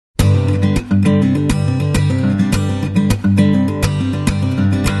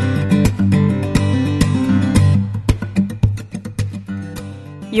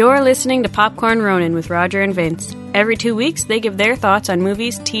You're listening to Popcorn Ronin with Roger and Vince. Every 2 weeks, they give their thoughts on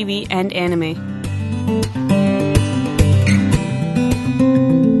movies, TV, and anime.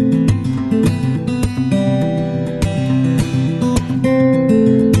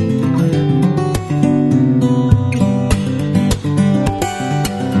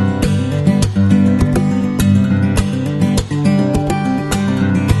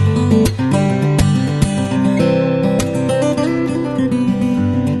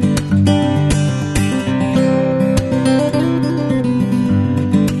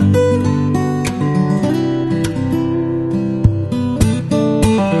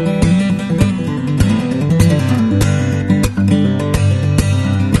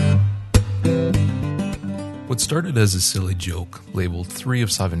 Started as a silly joke, labeled 3 of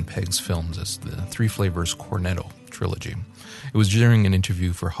Simon Pegg's films as the Three Flavors Cornetto trilogy. It was during an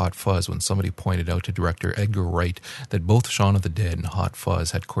interview for Hot Fuzz when somebody pointed out to director Edgar Wright that both Shaun of the Dead and Hot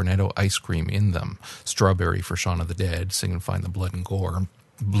Fuzz had Cornetto ice cream in them, strawberry for Shaun of the Dead, signifying the blood and gore,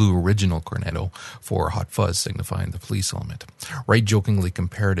 blue original Cornetto for Hot Fuzz, signifying the police element. Wright jokingly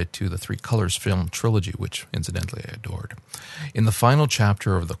compared it to the Three Colors film trilogy, which incidentally I adored. In the final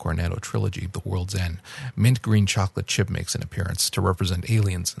chapter of the Cornetto trilogy, The World's End, mint green chocolate chip makes an appearance to represent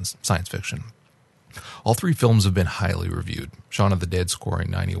aliens in science fiction. All 3 films have been highly reviewed. Shaun of the Dead scoring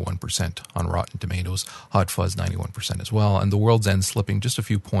 91% on Rotten Tomatoes, Hot Fuzz 91% as well, and The World's End slipping just a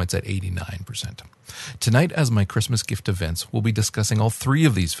few points at 89%. Tonight, as my Christmas gift to Vince, we'll be discussing all 3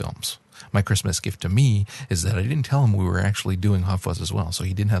 of these films. My Christmas gift to me is that I didn't tell him we were actually doing Hot Fuzz as well, so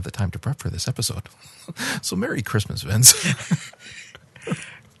he didn't have the time to prep for this episode. So Merry Christmas, Vince.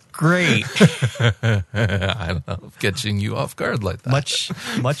 Great. I love catching you off guard like that.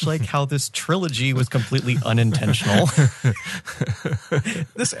 Much like how this trilogy was completely unintentional.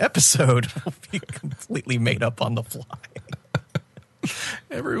 This episode will be completely made up on the fly.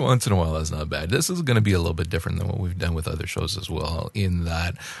 Every once in a while, that's not bad. This is going to be a little bit different than what we've done with other shows as well, in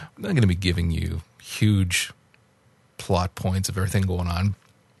that I'm not going to be giving you huge plot points of everything going on.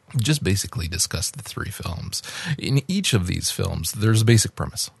 Just basically discuss the 3 films. In each of these films, there's a basic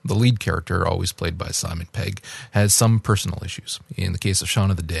premise. The lead character, always played by Simon Pegg, has some personal issues. In the case of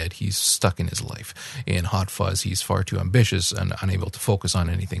Shaun of the Dead, he's stuck in his life. In Hot Fuzz, he's far too ambitious and unable to focus on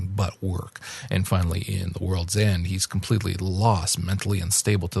anything but work. And finally, in The World's End, he's completely lost, mentally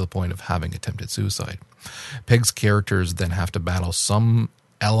unstable to the point of having attempted suicide. Pegg's characters then have to battle some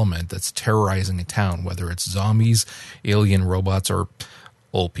element that's terrorizing a town, whether it's zombies, alien robots, or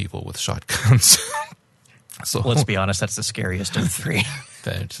old people with shotguns. So let's be honest, that's the scariest of the 3.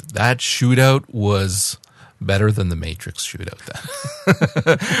 That shootout was better than the Matrix shootout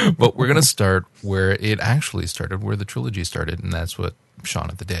then. But we're going to start where it actually started, where the trilogy started, and that's what Shaun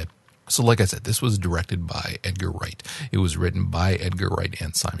of the Dead. So like I said, this was directed by Edgar Wright. It was written by Edgar Wright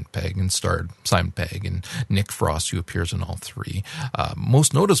and Simon Pegg, and starred Simon Pegg and Nick Frost, who appears in all 3.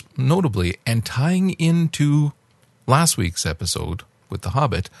 Most notably, and tying into last week's episode with The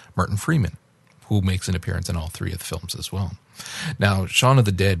Hobbit, Martin Freeman, who makes an appearance in all 3 of the films as well. Now, Shaun of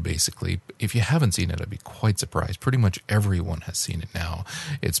the Dead, basically, if you haven't seen it, I'd be quite surprised. Pretty much everyone has seen it now.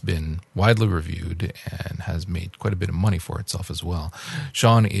 It's been widely reviewed and has made quite a bit of money for itself as well.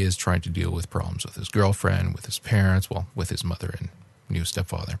 Shaun is trying to deal with problems with his girlfriend, with his parents, well, with his mother and new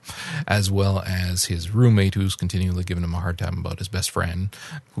stepfather, as well as his roommate, who's continually giving him a hard time about his best friend,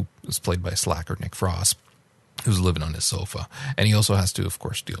 who is played by slacker Nick Frost, who's living on his sofa. And he also has to, of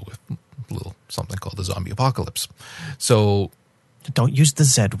course, deal with a little something called the zombie apocalypse. So don't use the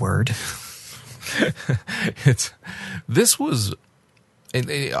Z word.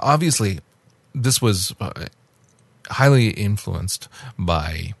 Obviously, this was highly influenced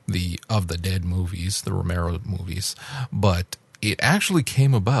by the Of the Dead movies, the Romero movies, but it actually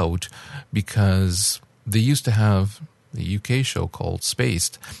came about because they used to have the UK show called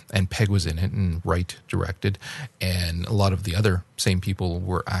Spaced, and Pegg was in it, and Wright directed, and a lot of the other same people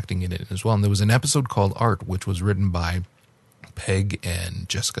were acting in it as well. And there was an episode called Art, which was written by Pegg and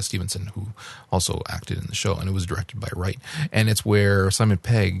Jessica Stevenson, who also acted in the show, and it was directed by Wright. And it's where Simon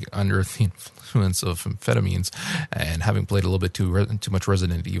Pegg, under the influence of amphetamines and having played a little bit too much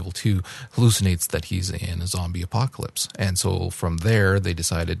Resident Evil 2, hallucinates that he's in a zombie apocalypse. And so from there, they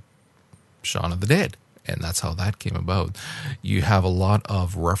decided Shaun of the Dead. And that's how that came about. You have a lot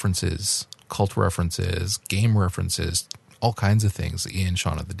of references, cult references, game references, all kinds of things in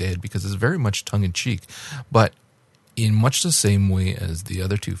Shaun of the Dead, because it's very much tongue-in-cheek. But in much the same way as the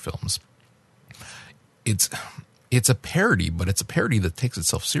other 2 films, it's a parody, but it's a parody that takes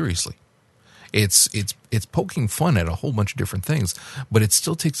itself seriously. It's poking fun at a whole bunch of different things, but it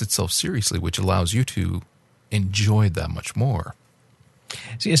still takes itself seriously, which allows you to enjoy it that much more.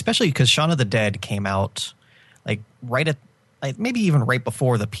 See, especially because Shaun of the Dead came out like right at like maybe even right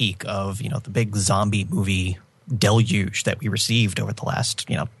before the peak of the big zombie movie deluge that we received over the last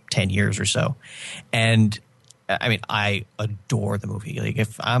 10 years or so. And I mean, I adore the movie. Like,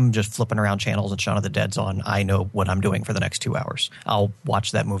 if I'm just flipping around channels and Shaun of the Dead's on, I know what I'm doing for the next 2 hours. I'll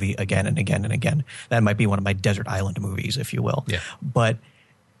watch that movie again and again and again. That might be one of my desert island movies, if you will. Yeah. But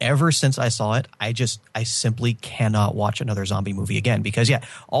ever since I saw it, I simply cannot watch another zombie movie again because,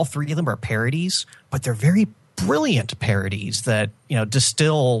 all three of them are parodies, but they're very brilliant parodies that,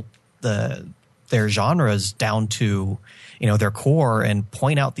 distill their genres down to, their core and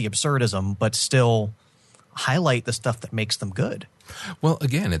point out the absurdism, but still highlight the stuff that makes them good. Well,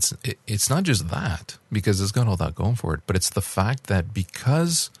 again, it's not just that, because it's got all that going for it, but it's the fact that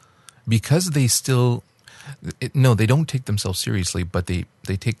because they still they don't take themselves seriously, but they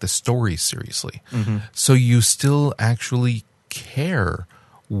take the story seriously. Mm-hmm. So you still actually care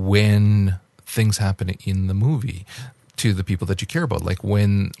when things happen in the movie to the people that you care about, like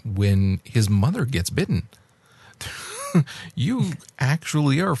when his mother gets bitten. You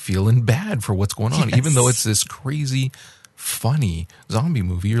actually are feeling bad for what's going on, yes. Even though it's this crazy, funny zombie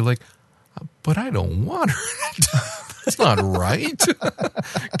movie. You're like, but I don't want her. That's not right.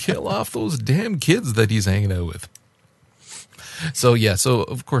 Kill off those damn kids that he's hanging out with. So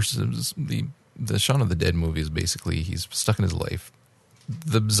of course the Shaun of the Dead movie is basically he's stuck in his life.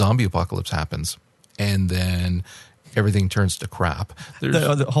 The zombie apocalypse happens, and then everything turns to crap.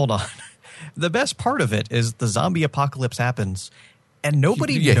 Hold on. The best part of it is the zombie apocalypse happens and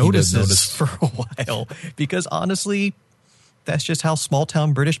nobody notices for a while because honestly, that's just how small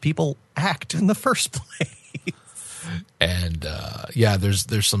town British people act in the first place. And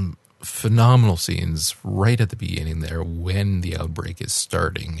there's some phenomenal scenes right at the beginning there when the outbreak is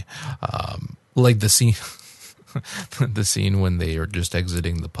starting. Like the scene the scene when they are just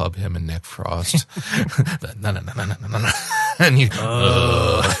exiting the pub, him and Nick Frost. No. And you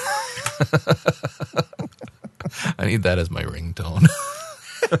I need that as my ringtone.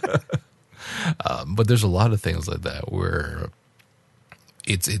 But there's a lot of things like that where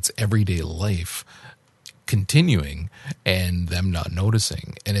it's everyday life continuing and them not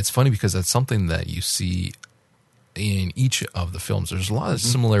noticing. And it's funny because that's something that you see in each of the films. There's a lot of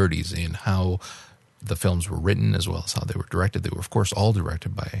similarities in how the films were written as well as how they were directed. They were, of course, all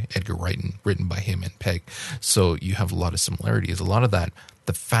directed by Edgar Wright and written by him and Peg. So you have a lot of similarities. A lot of that,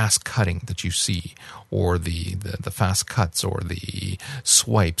 the fast cutting that you see, or the fast cuts, or the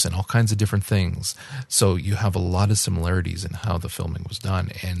swipes, and all kinds of different things. So you have a lot of similarities in how the filming was done,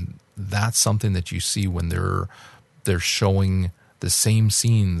 and that's something that you see when they're showing the same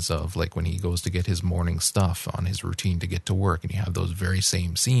scenes of like when he goes to get his morning stuff on his routine to get to work, and you have those very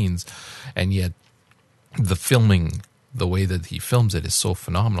same scenes, and yet the filming, the way that he films it is so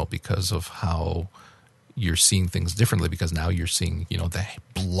phenomenal because of how you're seeing things differently, because now you're seeing, the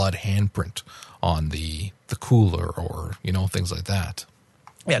blood handprint on the cooler or, things like that.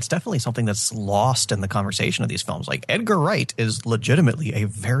 Yeah, it's definitely something that's lost in the conversation of these films. Like, Edgar Wright is legitimately a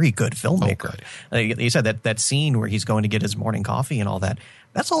very good filmmaker. Like you said, that scene where he's going to get his morning coffee and all that,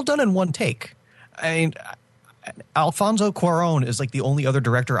 that's all done in one take. I mean, Alfonso Cuarón is like the only other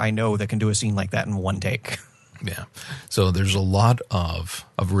director I know that can do a scene like that in one take. Yeah. So there's a lot of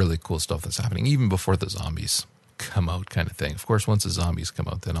really cool stuff that's happening even before the zombies come out, kind of thing. Of course, once the zombies come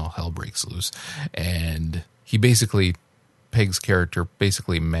out, then all hell breaks loose. And Peg's character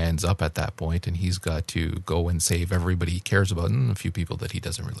basically mans up at that point, and he's got to go and save everybody he cares about and a few people that he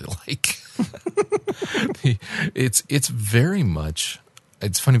doesn't really like. It's very much...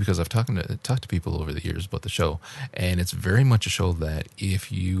 It's funny because I've talked to people over the years about the show, and it's very much a show that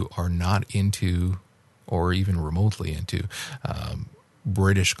if you are not into or even remotely into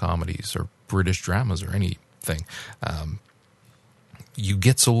British comedies or British dramas or anything, you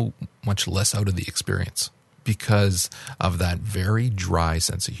get so much less out of the experience because of that very dry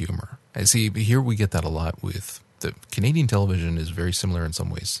sense of humor. And see, here we get that a lot with the Canadian television is very similar in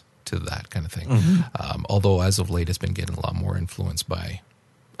some ways to that kind of thing. Mm-hmm. Although as of late, it's been getting a lot more influenced by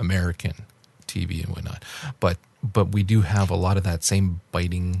American TV and whatnot, but we do have a lot of that same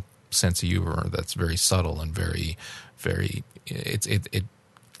biting sense of humor that's very subtle and very, very.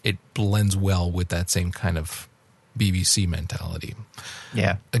 It blends well with that same kind of BBC mentality.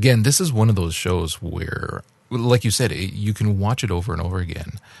 Yeah. Again, this is one of those shows where, like you said, you can watch it over and over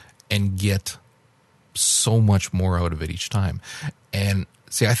again and get so much more out of it each time. And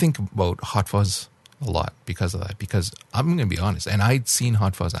see, I think about Hot Fuzz a lot because of that, because I'm going to be honest, and I'd seen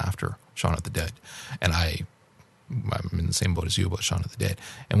Hot Fuzz after Shaun of the Dead, and I'm in the same boat as you about Shaun of the Dead.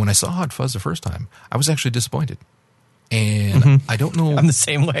 And when I saw Hot Fuzz the first time, I was actually disappointed. And I don't know. I'm the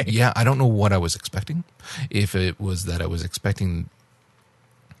same way. Yeah, I don't know what I was expecting. If it was that I was expecting,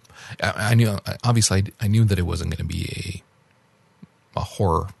 I knew, obviously I knew that it wasn't going to be a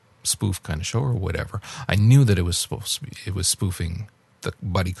horror spoof kind of show or whatever. I knew that it was spoofing the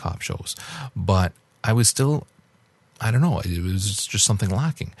buddy cop shows, but I was still, I don't know, it was just something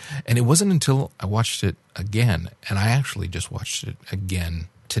lacking. And it wasn't until I watched it again, and I actually just watched it again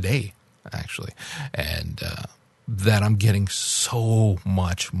today, actually, and that I'm getting so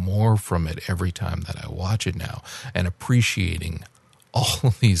much more from it every time that I watch it now, and appreciating all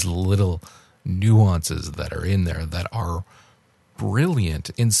of these little nuances that are in there that are brilliant,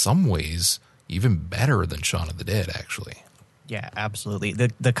 in some ways even better than Shaun of the Dead, actually. Yeah, absolutely.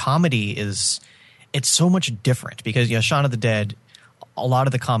 The comedy is, it's so much different because, Shaun of the Dead, a lot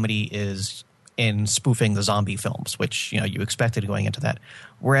of the comedy is in spoofing the zombie films, which, you expected going into that.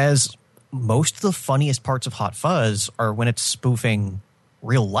 Whereas most of the funniest parts of Hot Fuzz are when it's spoofing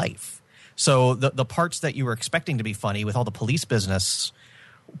real life. So the parts that you were expecting to be funny with all the police business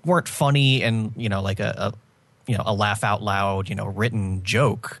weren't funny and, like a laugh out loud, written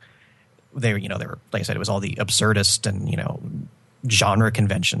joke. They were, like I said, it was all the absurdist and, genre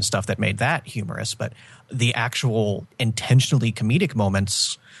convention stuff that made that humorous. But the actual intentionally comedic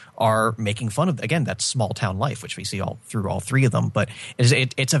moments are making fun of, again, that small town life, which we see all through all three of them. But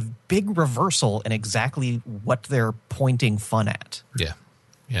it's a big reversal in exactly what they're pointing fun at. Yeah.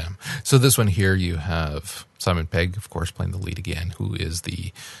 Yeah. So this one here, you have Simon Pegg, of course, playing the lead again, who is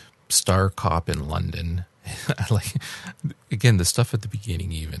the star cop in London. Like, again, the stuff at the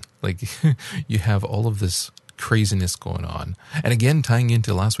beginning, even like you have all of this craziness going on, and again tying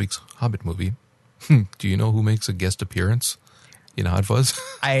into last week's Hobbit movie. Do you know who makes a guest appearance in Hot Fuzz?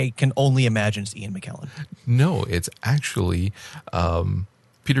 I can only imagine it's Ian McKellen. No, it's actually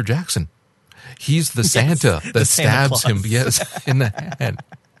Peter Jackson. He's the Santa that stabs him, in the hand.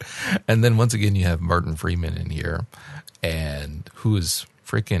 And then once again, you have Martin Freeman in here, and who is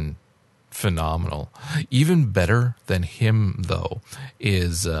freaking phenomenal. Even better than him, though,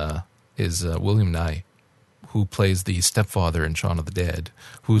 is William Nye, who plays the stepfather in Shaun of the Dead,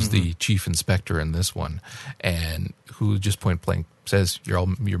 who's the chief inspector in this one, and who just point blank says,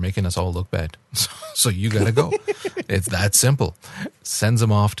 "You're making us all look bad, so you got to go." It's that simple. Sends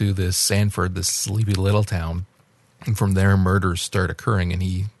him off to this Sanford, this sleepy little town, and from there murders start occurring, and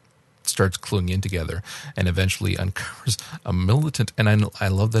he starts cluing in together, and eventually uncovers a militant. And I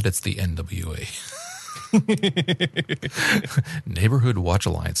love that it's the NWA. Neighborhood Watch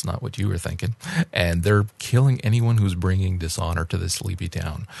Alliance, not what you were thinking. And they're killing anyone who's bringing dishonor to this sleepy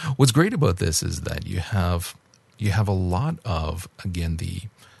town. What's great about this is that you have a lot of, again,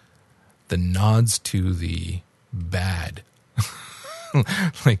 the nods to the bad,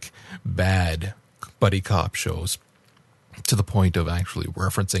 like bad buddy cop shows, to the point of actually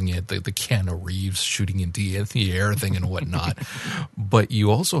referencing it, the Keanu Reeves shooting into the air thing and whatnot. But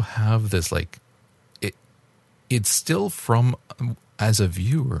you also have this, like, it's still from, as a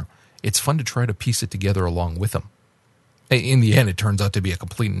viewer, it's fun to try to piece it together along with them. In the end, it turns out to be a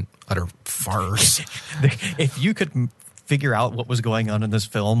complete and utter farce. If you could figure out what was going on in this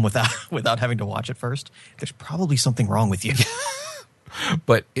film without having to watch it first, there's probably something wrong with you.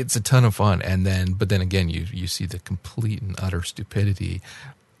 But it's a ton of fun. But then again, you see the complete and utter stupidity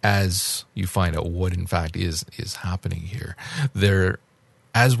as you find out what in fact is happening here.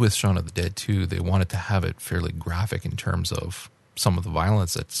 As with Shaun of the Dead 2, they wanted to have it fairly graphic in terms of some of the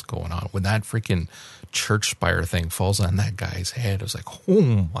violence that's going on. When that freaking church spire thing falls on that guy's head, I was like,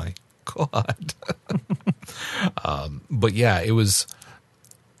 oh my God. But yeah, it was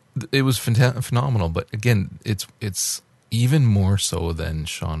phenomenal. But again, it's even more so than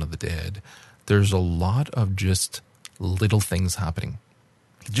Shaun of the Dead. There's a lot of just little things happening.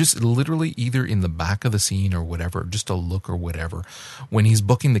 Just literally either in the back of the scene or whatever, just a look or whatever. When he's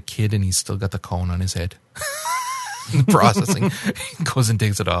booking the kid and he's still got the cone on his head. Processing. He goes and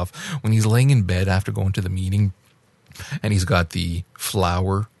takes it off. When he's laying in bed after going to the meeting and he's got the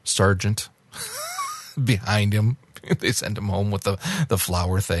flower sergeant behind him. They send him home with the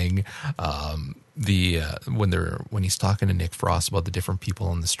flower thing. When he's talking to Nick Frost about the different people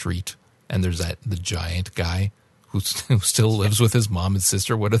on the street, and there's the giant guy who still lives with his mom and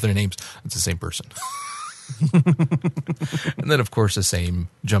sister. What are their names? It's the same person. And then, of course, the same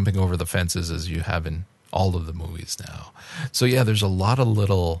jumping over the fences as you have in all of the movies now. So, yeah, there's a lot of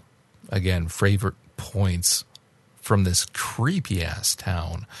little, again, favorite points from this creepy-ass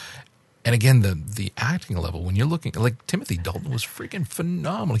town. And again, the acting level, when you're looking, like Timothy Dalton was freaking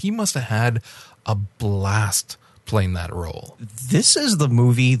phenomenal. He must have had a blast playing that role. This is the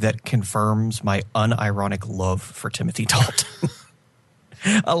movie that confirms my unironic love for Timothy Dalton.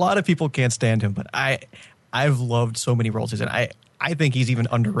 A lot of people can't stand him, but I've loved so many roles he's in. I think he's even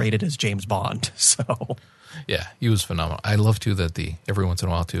underrated as James Bond. So yeah, he was phenomenal. I love too that every once in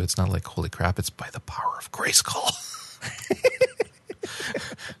a while too, it's not like holy crap, it's by the power of Grayskull.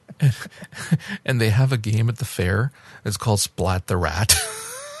 And they have a game at the fair. It's called Splat the Rat.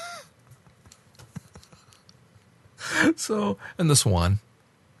 So, and the swan,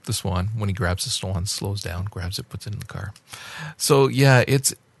 when he grabs the swan, slows down, grabs it, puts it in the car. So yeah,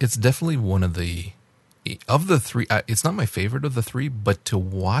 it's definitely one of the three. It's not my favorite of the three, but to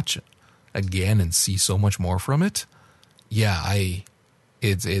watch again and see so much more from it, yeah,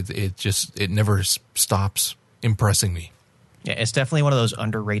 it never stops impressing me. Yeah, it's definitely one of those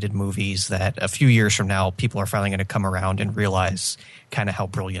underrated movies that a few years from now, people are finally going to come around and realize kind of how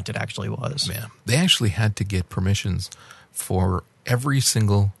brilliant it actually was. Yeah, they actually had to get permissions for every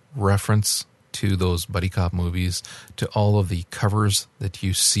single reference to those buddy cop movies, to all of the covers that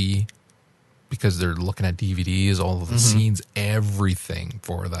you see, because they're looking at DVDs, all of the scenes, everything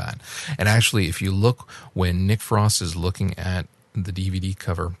for that. And actually, if you look when Nick Frost is looking at the DVD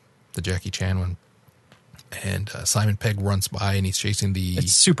cover, the Jackie Chan one, and Simon Pegg runs by and he's chasing the...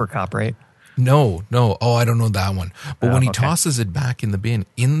 It's Super Cop, right? No. Oh, I don't know that one. But when he tosses it back in the bin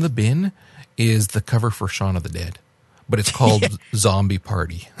is the cover for Shaun of the Dead. But it's called Zombie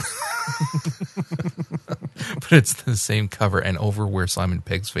Party. But it's the same cover, and over where Simon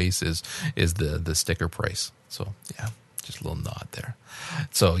Pegg's face is the sticker price. So, yeah, just a little nod there.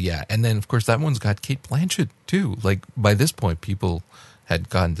 So, yeah, and then, of course, that one's got Cate Blanchett, too. Like, by this point, people had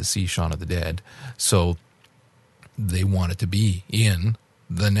gotten to see Shaun of the Dead, so they wanted to be in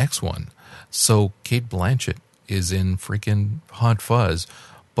the next one. So Cate Blanchett is in freaking Hot Fuzz,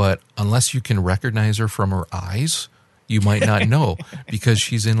 but unless you can recognize her from her eyes, you might not know, because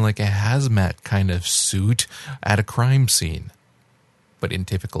she's in like a hazmat kind of suit at a crime scene. But in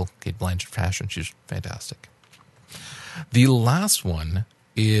typical Cate Blanchett fashion, she's fantastic. The last one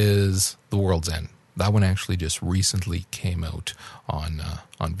is The World's End. That one actually just recently came out on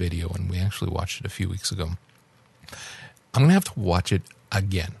video, and we actually watched it a few weeks ago. I'm going to have to watch it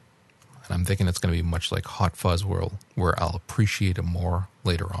again. And I'm thinking it's going to be much like Hot Fuzz World, where I'll appreciate it more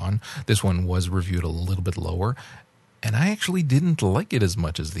later on. This one was reviewed a little bit lower, and I actually didn't like it as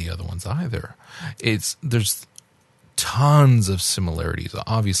much as the other ones either. There's tons of similarities,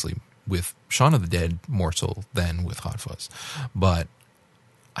 obviously, with Shaun of the Dead more so than with Hot Fuzz. But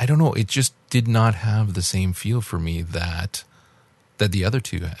I don't know, it just did not have the same feel for me that the other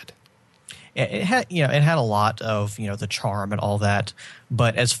two had. It had a lot of, the charm and all that,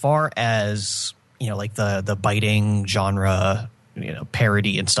 but as far as, like the biting genre,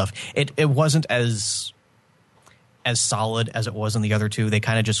 parody and stuff, it wasn't as solid as it was in the other two. They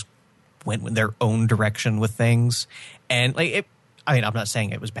kind of just went in their own direction with things, and I'm not saying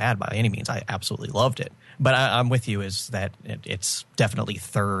it was bad by any means. I absolutely loved it, but I'm with you is that it's definitely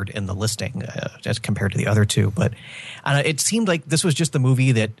third in the listing as compared to the other two. But it seemed like this was just the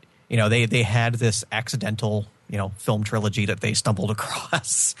movie that, they had this accidental, film trilogy that they stumbled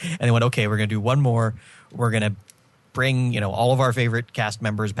across, and they went, okay, we're going to do one more. We're going to bring, all of our favorite cast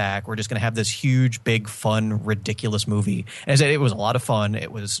members back. We're just going to have this huge, big, fun, ridiculous movie. And I said it was a lot of fun.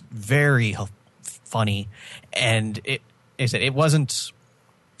 It was very funny, and it wasn't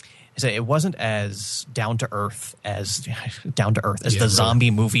as down to earth as the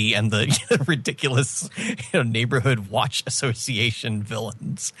zombie movie and the ridiculous neighborhood watch association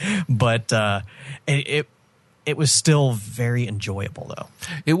villains, but it was still very enjoyable though.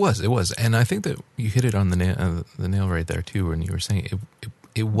 It was, and I think that you hit it on the nail right there too when you were saying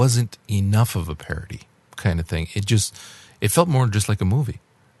it wasn't enough of a parody kind of thing. It felt more just like a movie.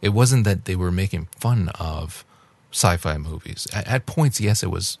 It wasn't that they were making fun of sci-fi movies. At points, yes, it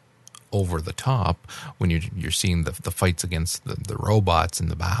was over the top when you're seeing the fights against the robots in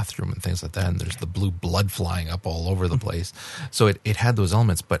the bathroom and things like that, and there's the blue blood flying up all over the place. So it had those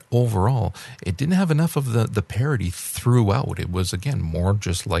elements, but overall, it didn't have enough of the parody throughout. It was, again, more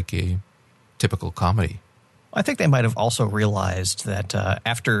just like a typical comedy. I think they might have also realized that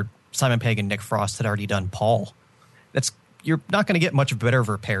after Simon Pegg and Nick Frost had already done Paul, you're not going to get much better of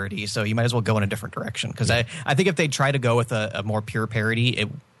a parody, so you might as well go in a different direction. Because I think if they try to go with a more pure parody,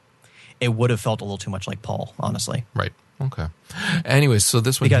 it would have felt a little too much like Paul, honestly. Right. Okay. Anyways, so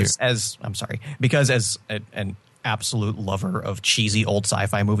this one because as an absolute lover of cheesy old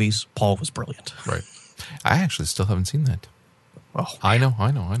sci-fi movies, Paul was brilliant. Right. I actually still haven't seen that. Oh, I know.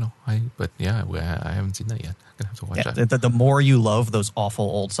 But yeah, I haven't seen that yet. I'm gonna have to watch that. The more you love those awful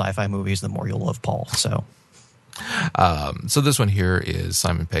old sci-fi movies, the more you'll love Paul. So. So this one here is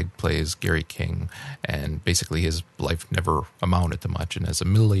Simon Pegg plays Gary King, and basically his life never amounted to much. And as a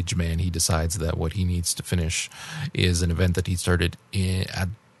middle-aged man, he decides that what he needs to finish is an event that he started at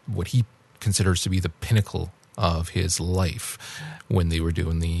what he considers to be the pinnacle of his life when they were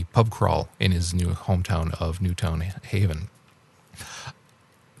doing the pub crawl in his new hometown of Newtown Haven.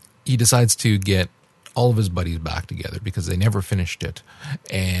 He decides to get all of his buddies back together because they never finished it.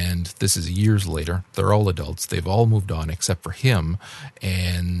 And this is years later. They're all adults. They've all moved on except for him,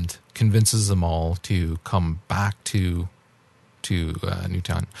 and convinces them all to come back to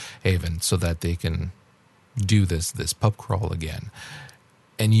Newtown Haven so that they can do this pub crawl again.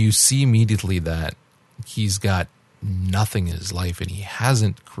 And you see immediately that he's got nothing in his life and he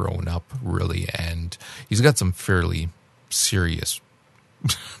hasn't grown up really, and he's got some fairly serious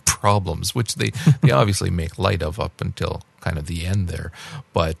problems, which they obviously make light of up until kind of the end there.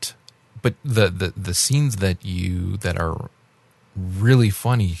 But the scenes that are really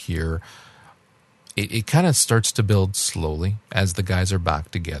funny here, it kind of starts to build slowly as the guys are back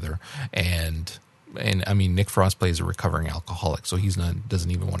together. And I mean, Nick Frost plays a recovering alcoholic, so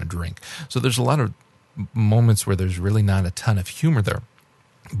doesn't even want to drink. So there's a lot of moments where there's really not a ton of humor there.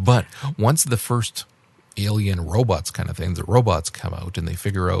 But once the first alien robots kind of thing, the robots come out and they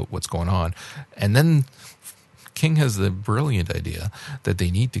figure out what's going on, and then King has the brilliant idea that they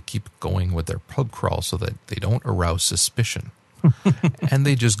need to keep going with their pub crawl so that they don't arouse suspicion. And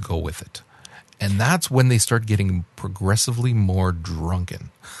they just go with it. And that's when they start getting progressively more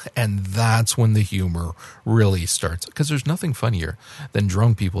drunken. And that's when the humor really starts. Because there's nothing funnier than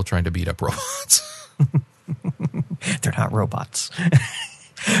drunk people trying to beat up robots. They're not robots.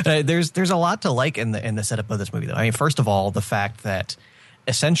 There's a lot to like in the setup of this movie, though. I mean, first of all, the fact that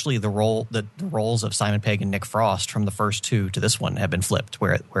essentially the roles of Simon Pegg and Nick Frost from the first two to this one have been flipped,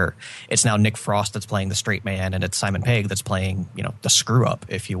 where it's now Nick Frost that's playing the straight man and it's Simon Pegg that's playing, the screw up,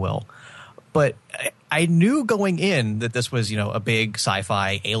 if you will. But I knew going in that this was, a big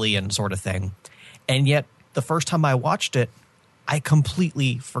sci-fi alien sort of thing, and yet the first time I watched it, I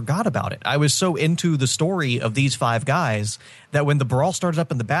completely forgot about it. I was so into the story of these five guys that when the brawl started up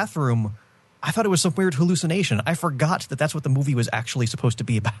in the bathroom, I thought it was some weird hallucination. I forgot that that's what the movie was actually supposed to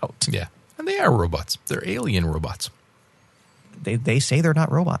be about. Yeah, and they are robots. They're alien robots. They say they're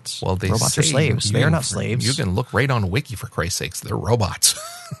not robots. Well, robots are slaves. They are not slaves. You can look right on Wiki, for Christ's sakes. They're robots.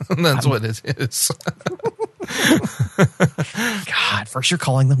 That's what it is. God, first you're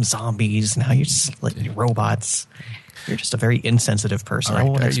calling them zombies. Now you're just robots. You're just a very insensitive person. Right, I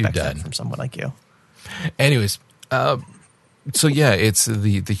wouldn't expect that from someone like you. Anyways, so yeah, it's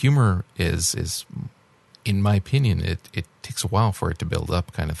the humor is in my opinion, it takes a while for it to build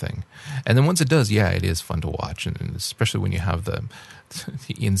up, kind of thing. And then once it does, yeah, it is fun to watch, and especially when you have the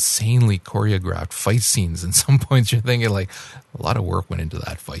insanely choreographed fight scenes. And some points you're thinking like a lot of work went into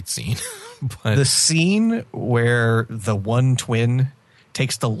that fight scene. But the scene where the one twin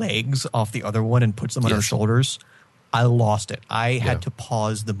takes the legs off the other one and puts them on her shoulders, I lost it. I had to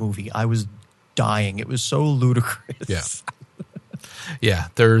pause the movie. I was dying. It was so ludicrous. Yeah. Yeah,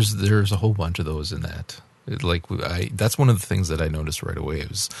 there's a whole bunch of those in that. That's one of the things that I noticed right away. It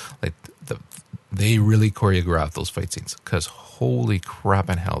was like they really choreographed those fight scenes, because holy crap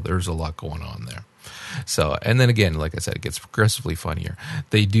in hell, there's a lot going on there. So, and then again, like I said, it gets progressively funnier.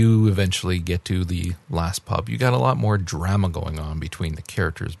 They do eventually get to the last pub. You got a lot more drama going on between the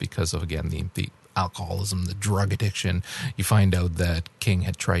characters because of, again, the alcoholism, the drug addiction. You find out that King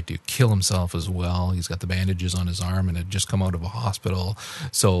had tried to kill himself as well. He's got the bandages on his arm and had just come out of a hospital.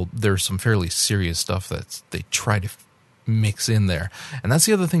 So there's some fairly serious stuff that they try to mix in there. And that's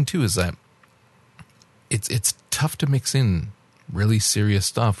the other thing too, is that it's tough to mix in really serious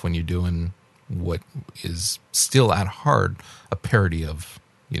stuff when you're doing what is still at heart a parody of,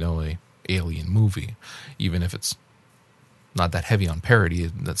 a alien movie, even if it's not that heavy on parody.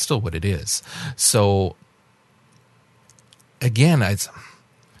 That's still what it is. So again,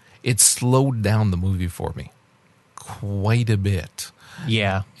 it slowed down the movie for me quite a bit.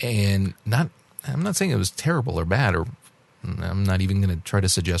 Yeah. And I'm not saying it was terrible or bad, or I'm not even going to try to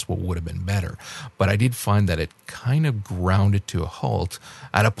suggest what would have been better, but I did find that it kind of ground it to a halt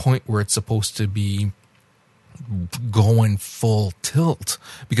at a point where it's supposed to be going full tilt,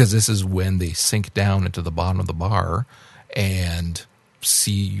 because this is when they sink down into the bottom of the bar and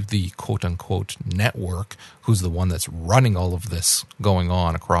see the quote-unquote network, who's the one that's running all of this going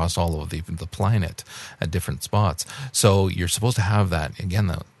on across all of the planet at different spots. So you're supposed to have that, again,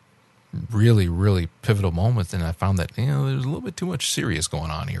 the really, really pivotal moments, and I found that, there's a little bit too much serious going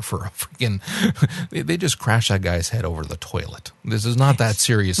on here for a freaking... they just crashed that guy's head over the toilet. This is not that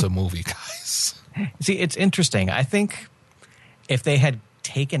serious a movie, guys. See, it's interesting. I think if they had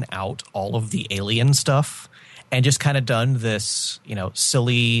taken out all of the alien stuff and just kind of done this,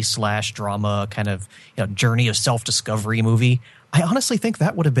 silly / drama kind of, journey of self-discovery movie, I honestly think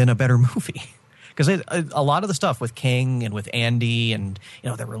that would have been a better movie. Because a lot of the stuff with King and with Andy and,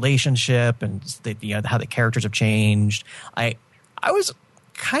 their relationship and how the characters have changed, I was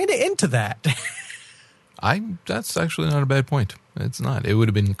kind of into that. That's actually not a bad point. It's not. It would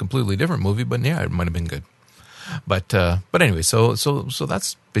have been a completely different movie, but yeah, it might have been good. But anyway, so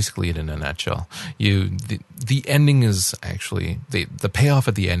that's basically it in a nutshell. The ending is actually the payoff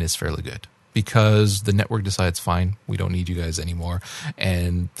at the end is fairly good, because the network decides, fine, we don't need you guys anymore,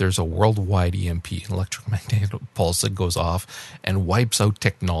 and there's a worldwide EMP, electromagnetic pulse, that goes off and wipes out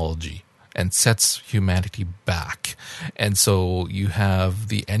technology and sets humanity back. And so you have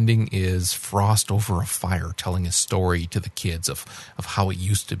the ending is Frost over a fire telling a story to the kids of how it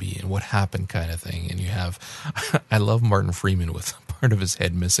used to be and what happened, kind of thing. And you have, I love Martin Freeman with part of his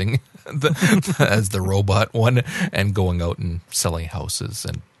head missing as the robot one, and going out and selling houses,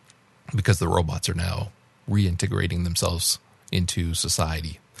 and because the robots are now reintegrating themselves into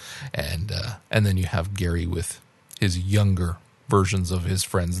society. And then you have Gary with his younger versions of his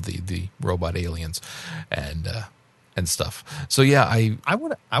friends, the robot aliens, and stuff. So yeah, I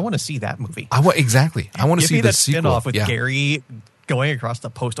want to see that movie. Exactly. I want to see the sequel. Spin-off with Gary going across the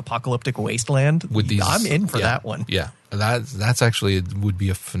post-apocalyptic wasteland. With these, I'm in for that one. Yeah, that's actually, it would be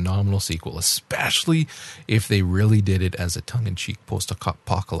a phenomenal sequel, especially if they really did it as a tongue-in-cheek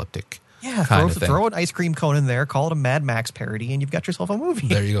post-apocalyptic kind of thing. Throw an ice cream cone in there, call it a Mad Max parody, and you've got yourself a movie.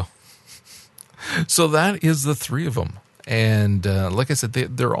 There you go. So that is the three of them. And like I said,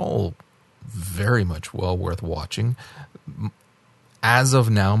 they're all very much well worth watching. As of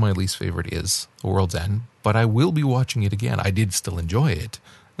now, my least favorite is The World's End, but I will be watching it again. I did still enjoy it.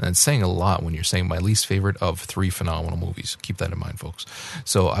 And it's saying a lot when you're saying my least favorite of three phenomenal movies. Keep that in mind, folks.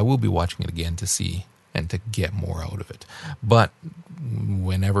 So I will be watching it again to see and to get more out of it. But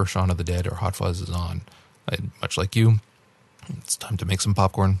whenever Shaun of the Dead or Hot Fuzz is on, much like you, it's time to make some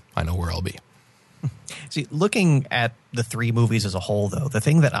popcorn. I know where I'll be. See, looking at the three movies as a whole, though, the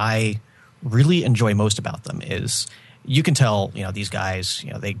thing that I really enjoy most about them is you can tell, these guys,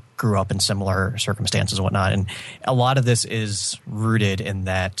 they grew up in similar circumstances and whatnot. And a lot of this is rooted in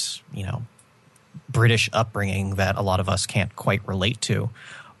that, British upbringing that a lot of us can't quite relate to.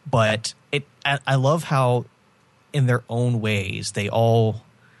 But I love how, in their own ways, they all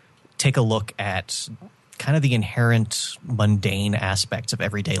take a look at kind of the inherent mundane aspects of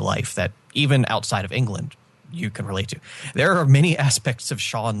everyday life that even outside of England you can relate to. There are many aspects of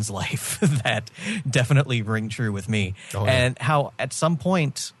Sean's life that definitely ring true with me. Oh, yeah. And how at some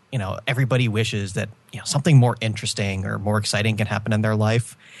point, everybody wishes that something more interesting or more exciting can happen in their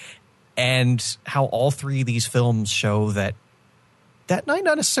life. And how all three of these films show that might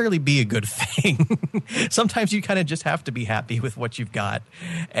not necessarily be a good thing. Sometimes you kind of just have to be happy with what you've got.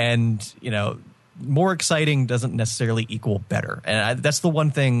 And, more exciting doesn't necessarily equal better. And that's the one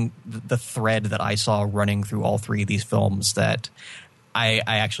thing, the thread that I saw running through all three of these films that I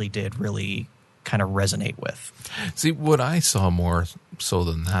actually did really kind of resonate with. See, what I saw more so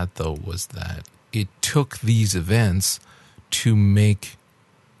than that, though, was that it took these events to make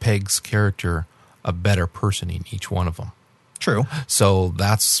Peg's character a better person in each one of them. True. So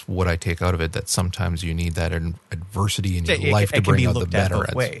that's what I take out of it, that sometimes you need that adversity in your life to bring out the better.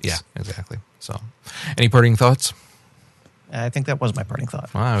 Yeah, exactly. So, any parting thoughts? I think that was my parting thought.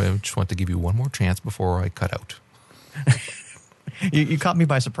 I just want to give you one more chance before I cut out. You caught me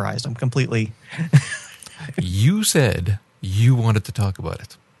by surprise. I'm completely... You said you wanted to talk about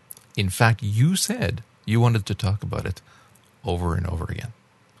it. In fact, you said you wanted to talk about it over and over again.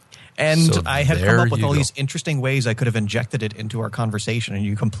 And so I had come up with all these interesting ways I could have injected it into our conversation, and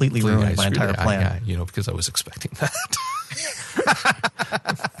you completely ruined my entire plan. Because I was expecting that.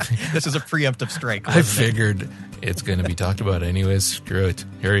 This is a preemptive strike. I figured it's going to be talked about anyways. Screw it.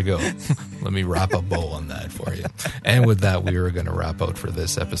 Here you go. Let me wrap a bow on that for you. And with that, we are going to wrap out for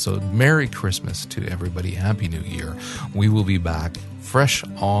this episode. Merry Christmas to everybody. Happy New Year. We will be back fresh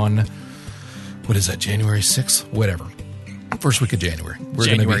on, what is that, January 6th? Whatever. First week of January.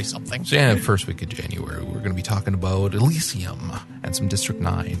 Something. Yeah, first week of January. We're going to be talking about Elysium and some District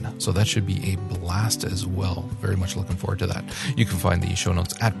 9. So that should be a blast as well. Very much looking forward to that. You can find the show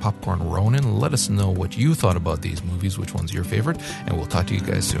notes at Popcorn Ronin. Let us know what you thought about these movies, which one's your favorite, and we'll talk to you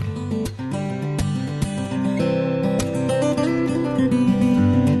guys soon.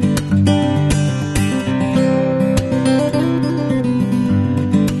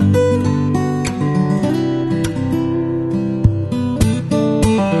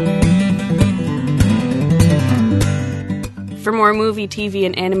 For more movie, TV,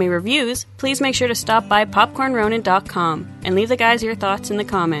 and anime reviews, please make sure to stop by popcornronin.com and leave the guys your thoughts in the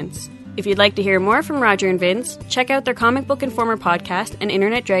comments. If you'd like to hear more from Roger and Vince, check out their Comic Book Informer podcast and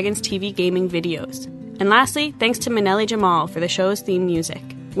Internet Dragons TV gaming videos. And lastly, thanks to Manelli Jamal for the show's theme music.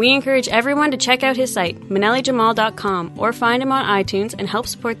 We encourage everyone to check out his site, manellijamal.com, or find him on iTunes and help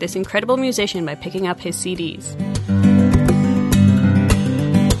support this incredible musician by picking up his CDs.